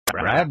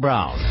Brad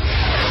Brown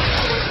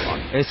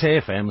on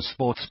SAFM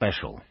Sports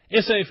Special.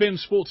 SAFM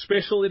Sports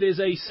Special. It is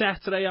a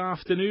Saturday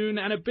afternoon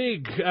and a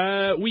big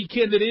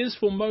weekend it is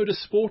for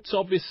motorsports.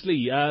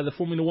 Obviously, the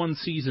Formula One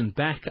season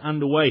back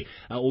underway.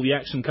 All the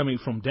action coming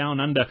from down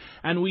under.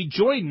 And we're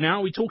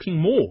talking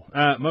more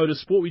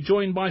motorsport. We're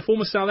joined by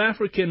former South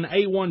African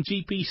A1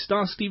 GP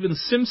star Stephen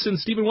Simpson.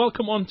 Stephen,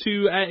 welcome on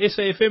to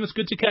SAFM. It's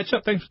good to catch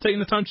up. Thanks for taking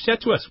the time to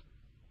chat to us.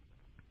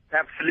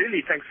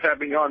 Absolutely. Thanks for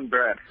having me on,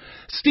 Brad.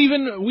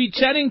 Stephen, we're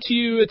chatting to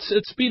you.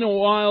 It's been a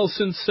while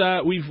since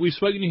we've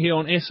spoken to you here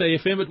on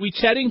SAFM, but we're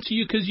chatting to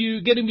you because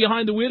you're getting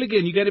behind the wheel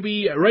again. You're going to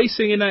be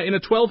racing in a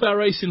 12-hour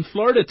race in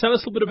Florida. Tell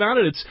us a little bit about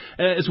it.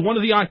 It's one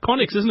of the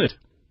iconics, isn't it?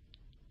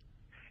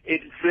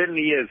 It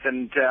certainly is,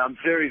 and I'm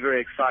very, very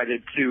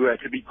excited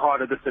to be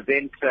part of this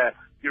event.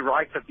 You're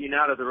right, I've been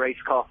out of the race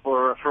car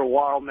for a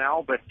while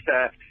now, but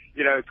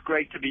it's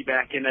great to be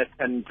back in it.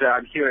 And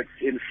I'm here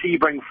in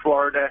Sebring,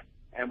 Florida.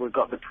 And we've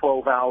got the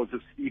 12 hours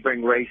of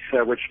Sebring race,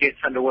 which gets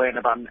underway in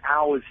about an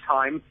hour's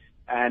time.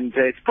 And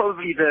it's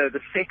probably the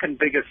second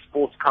biggest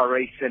sports car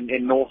race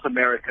in North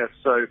America.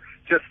 So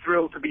just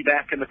thrilled to be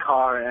back in the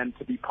car and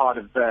to be part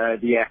of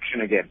the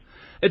action again.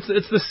 It's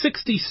the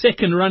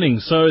 62nd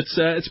running, so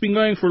it's been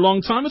going for a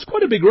long time. It's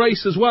quite a big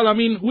race as well. I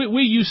mean,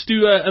 we're used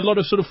to a lot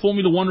of sort of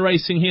Formula One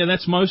racing here.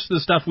 That's most of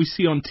the stuff we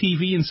see on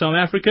TV in South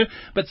Africa.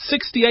 But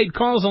 68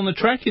 cars on the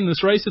track in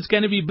this race. It's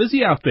going to be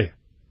busy out there.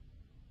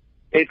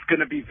 It's going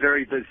to be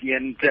very busy,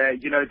 and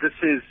this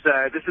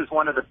is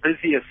one of the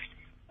busiest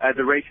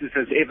the races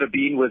has ever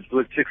been with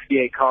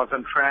 68 cars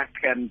on track,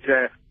 and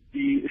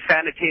the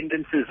fan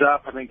attendance is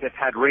up. I think they've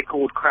had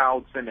record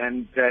crowds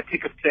and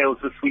ticket sales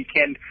this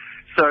weekend,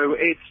 so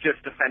it's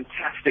just a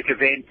fantastic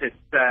event.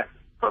 It's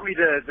probably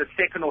the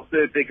second or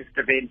third biggest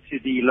event to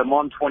the Le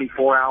Mans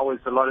 24 Hours.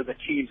 A lot of the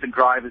teams and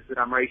drivers that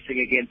I'm racing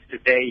against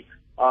today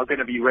are going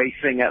to be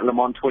racing at Le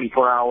Mans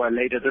 24 Hour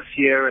later this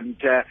year, and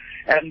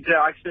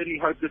I certainly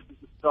hope this is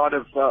the start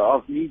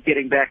of me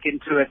getting back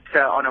into it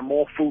on a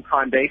more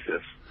full-time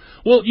basis.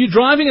 Well, you're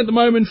driving at the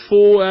moment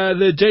for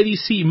the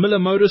JDC Miller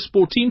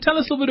Motorsport team. Tell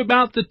us a little bit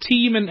about the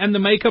team and the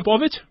makeup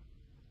of it.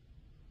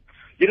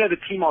 The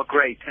team are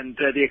great, and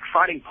the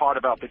exciting part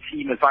about the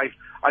team is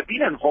I've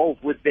been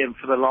involved with them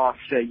for the last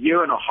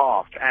year and a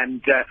half,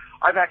 and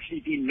I've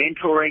actually been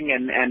mentoring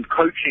and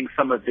coaching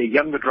some of the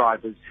younger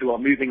drivers who are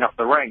moving up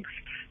the ranks,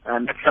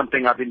 and that's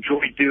something I've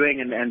enjoyed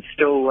doing and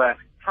still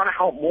trying to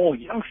help more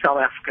young South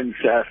Africans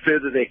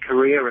further their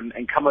career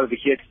and come over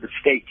here to the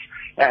States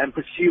and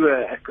pursue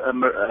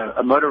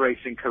a motor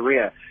racing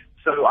career.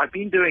 So I've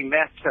been doing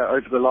that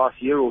over the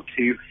last year or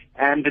two,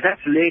 and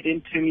that's led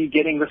into me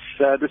getting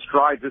this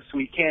drive this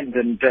weekend.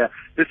 And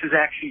this is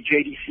actually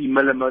JDC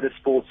Miller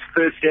Motorsport's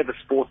first ever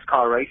sports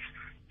car race.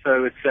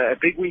 So it's a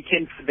big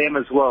weekend for them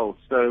as well.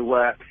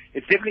 So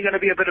it's definitely going to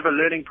be a bit of a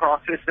learning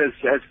process as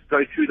we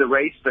go through the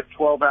race, but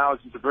 12 hours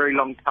is a very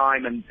long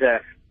time, and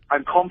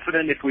I'm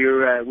confident if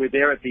we're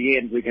there at the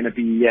end, we're going to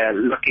be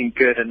looking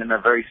good and in a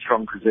very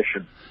strong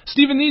position.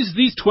 Stephen,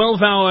 these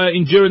 12-hour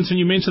endurance, and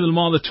you mentioned them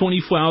all, the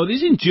 24-hour,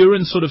 these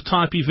endurance sort of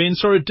type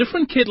events are a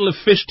different kettle of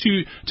fish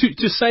to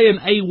say an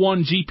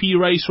A1 GP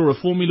race or a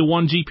Formula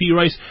One GP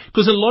race,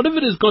 because a lot of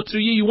it has got to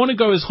you want to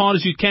go as hard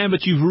as you can,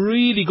 but you've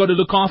really got to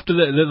look after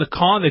the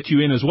car that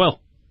you're in as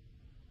well.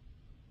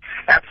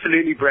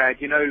 Absolutely, Brad.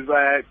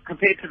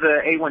 Compared to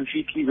the A1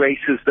 GP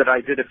races that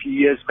I did a few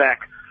years back,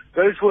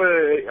 those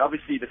were,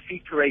 obviously, the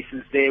feature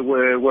races there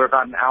were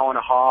about an hour and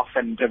a half,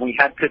 and we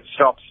had pit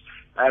stops.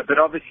 But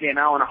obviously an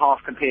hour and a half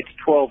compared to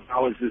 12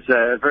 hours is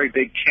a very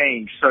big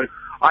change. So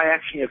I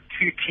actually have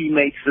two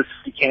teammates this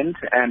weekend,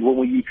 and when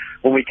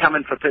we come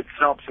in for pit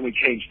stops and we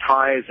change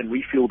tires and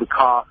refuel the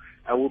car,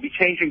 we'll be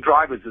changing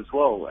drivers as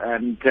well.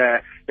 And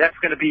that's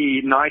going to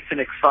be nice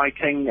and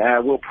exciting.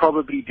 We'll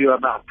probably do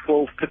about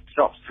 12 pit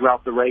stops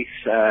throughout the race,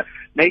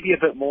 maybe a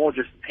bit more,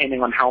 just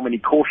depending on how many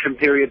caution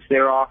periods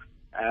there are.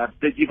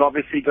 But you've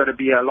obviously got to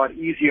be a lot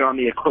easier on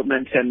the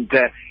equipment, and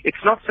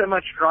it's not so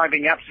much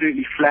driving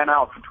absolutely flat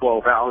out for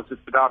 12 hours.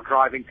 It's about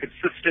driving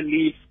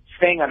consistently,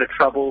 staying out of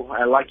trouble.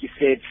 Like you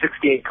said,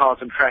 68 cars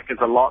on track is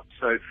a lot,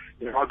 so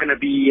there are going to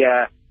be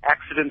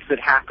accidents that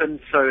happen.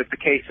 So it's a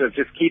case of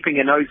just keeping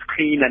your nose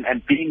clean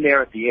and being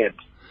there at the end.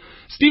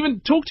 Stephen,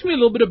 talk to me a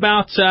little bit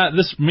about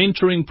this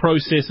mentoring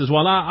process as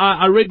well.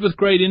 I read with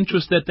great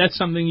interest that that's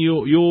something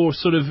you're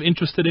sort of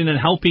interested in and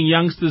helping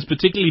youngsters,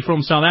 particularly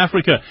from South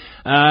Africa,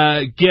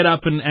 get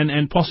up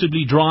and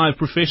possibly drive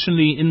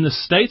professionally in the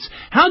States.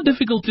 How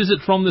difficult is it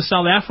from the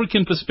South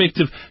African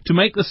perspective to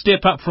make the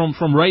step up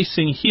from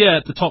racing here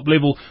at the top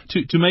level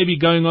to maybe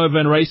going over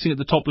and racing at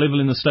the top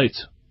level in the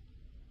States?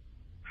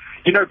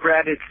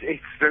 Brad,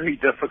 it's very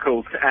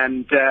difficult,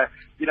 and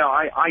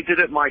I did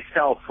it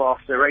myself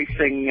after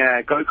racing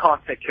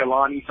go-karts at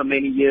Killarney for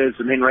many years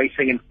and then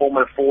racing in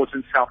Formula 4s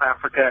in South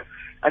Africa.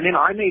 And then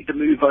I made the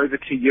move over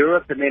to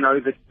Europe and then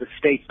over to the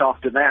States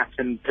after that.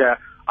 And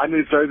I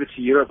moved over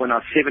to Europe when I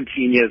was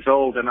 17 years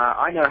old, and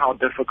I know how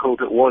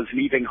difficult it was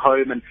leaving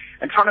home and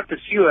trying to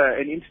pursue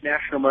an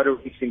international motor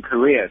racing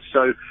career.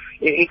 So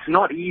it's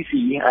not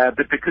easy,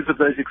 but because of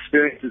those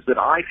experiences that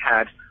I've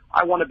had,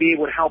 I want to be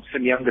able to help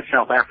some younger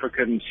South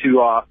Africans who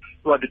are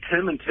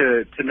determined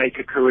to make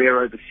a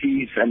career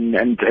overseas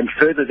and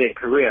further their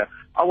career.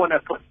 I want to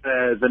put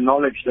the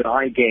knowledge that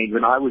I gained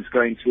when I was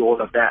going through all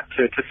of that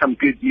to some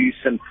good use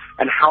and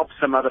help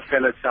some other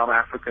fellow South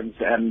Africans.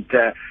 And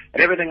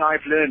everything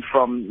I've learned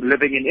from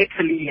living in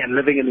Italy and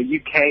living in the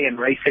UK and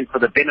racing for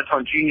the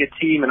Benetton Junior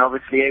team and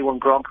obviously A1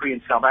 Grand Prix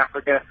in South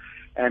Africa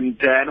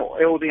and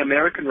all the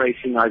American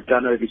racing I've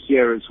done over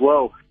here as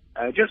well.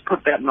 Just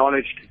put that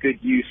knowledge to good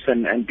use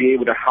and be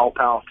able to help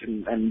out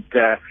and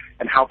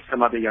help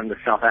some other younger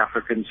South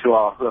Africans who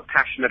are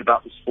passionate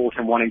about the sport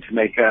and wanting to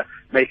make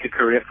a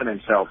career for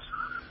themselves.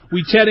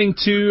 We're chatting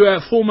to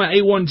former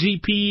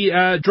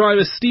A1GP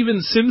driver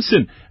Stephen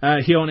Simpson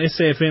here on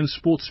SAFM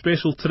Sports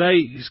Special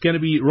today. He's going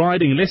to be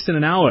riding in less than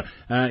an hour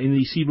in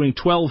the Sebring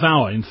 12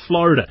 hour in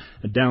Florida,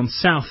 down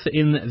south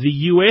in the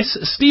US.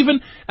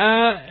 Stephen,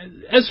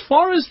 as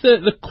far as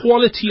the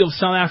quality of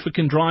South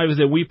African drivers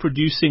that we're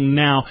producing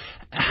now,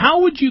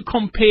 how would you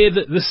compare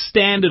the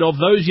standard of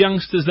those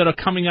youngsters that are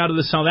coming out of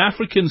the South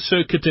African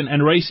circuit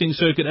and racing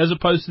circuit as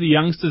opposed to the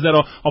youngsters that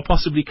are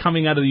possibly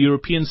coming out of the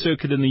European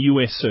circuit and the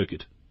US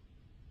circuit?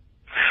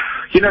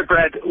 You know,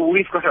 Brad,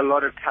 we've got a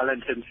lot of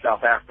talent in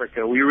South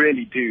Africa. We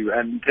really do.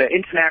 And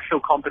international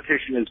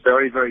competition is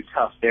very, very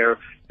tough. There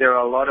are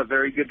a lot of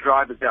very good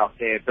drivers out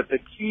there. But the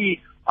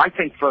key, I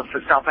think, for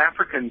South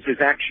Africans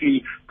is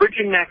actually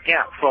bridging that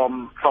gap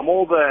from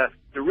all the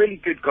really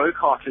good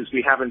go-karters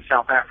we have in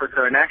South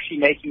Africa and actually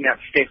making that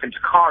step into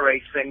car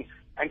racing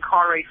and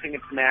car racing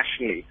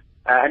internationally.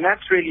 And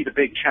that's really the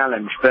big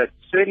challenge. But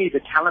certainly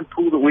the talent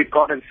pool that we've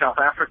got in South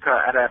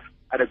Africa at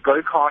a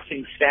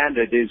go-karting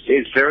standard is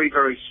very,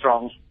 very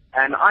strong.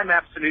 And I'm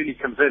absolutely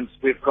convinced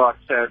we've got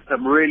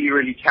some really,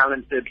 really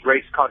talented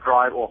race car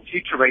drive or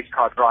future race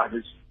car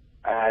drivers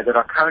that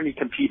are currently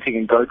competing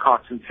in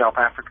go-karts in South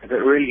Africa that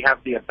really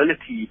have the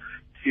ability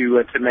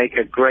to make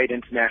a great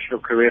international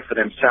career for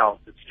themselves.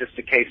 It's just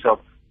a case of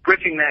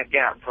bridging that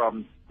gap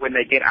from when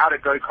they get out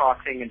of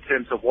go-karting in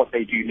terms of what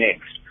they do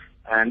next.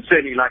 And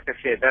certainly, like I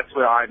said, that's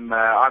where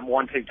I'm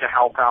wanting to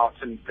help out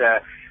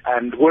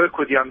and work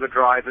with younger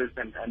drivers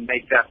and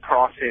make that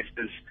process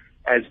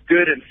as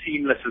good and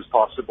seamless as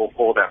possible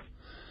for them.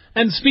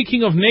 And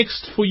speaking of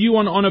next, for you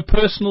on a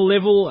personal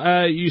level,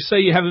 you say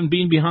you haven't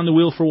been behind the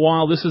wheel for a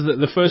while. This is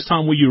the first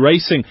time where you're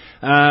racing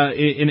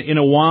in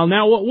a while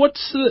now.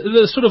 What's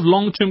the sort of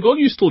long-term goal?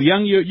 You're still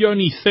young. You're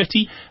only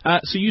 30,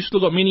 so you've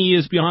still got many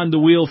years behind the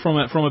wheel from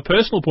a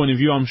personal point of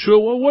view, I'm sure.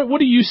 What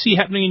do you see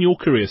happening in your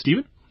career,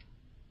 Stephen?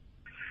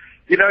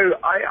 You know,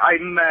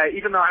 I'm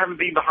even though I haven't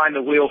been behind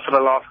the wheel for the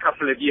last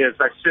couple of years,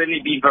 I've certainly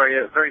been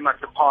very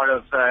much a part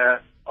of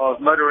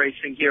motor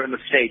racing here in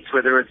the States,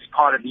 whether it's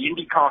part of the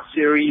IndyCar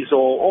series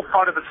or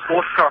part of the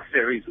sports car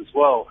series as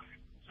well.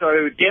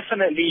 So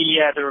definitely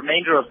the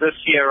remainder of this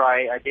year,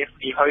 I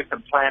definitely hope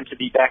and plan to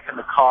be back in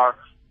the car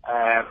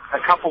a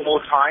couple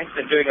more times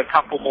and doing a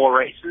couple more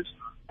races.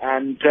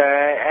 And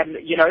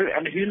you know,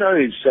 and who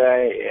knows?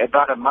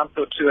 About a month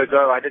or two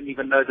ago, I didn't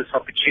even know this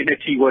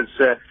opportunity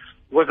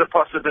was a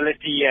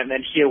possibility, and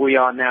then here we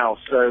are now.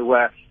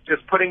 So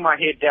just putting my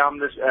head down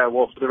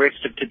for the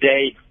rest of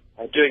today,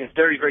 doing a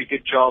very, very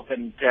good job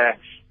and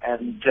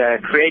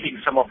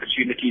creating some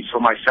opportunities for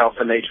myself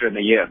for later in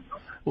the year.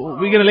 Well,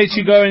 we're going to let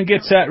you go and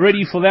get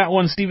ready for that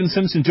one. Stephen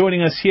Simpson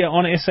joining us here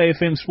on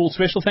SAFM Sports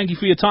Special. Thank you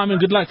for your time and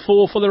good luck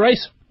for the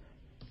race.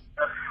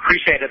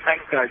 Appreciate it.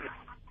 Thanks, guys.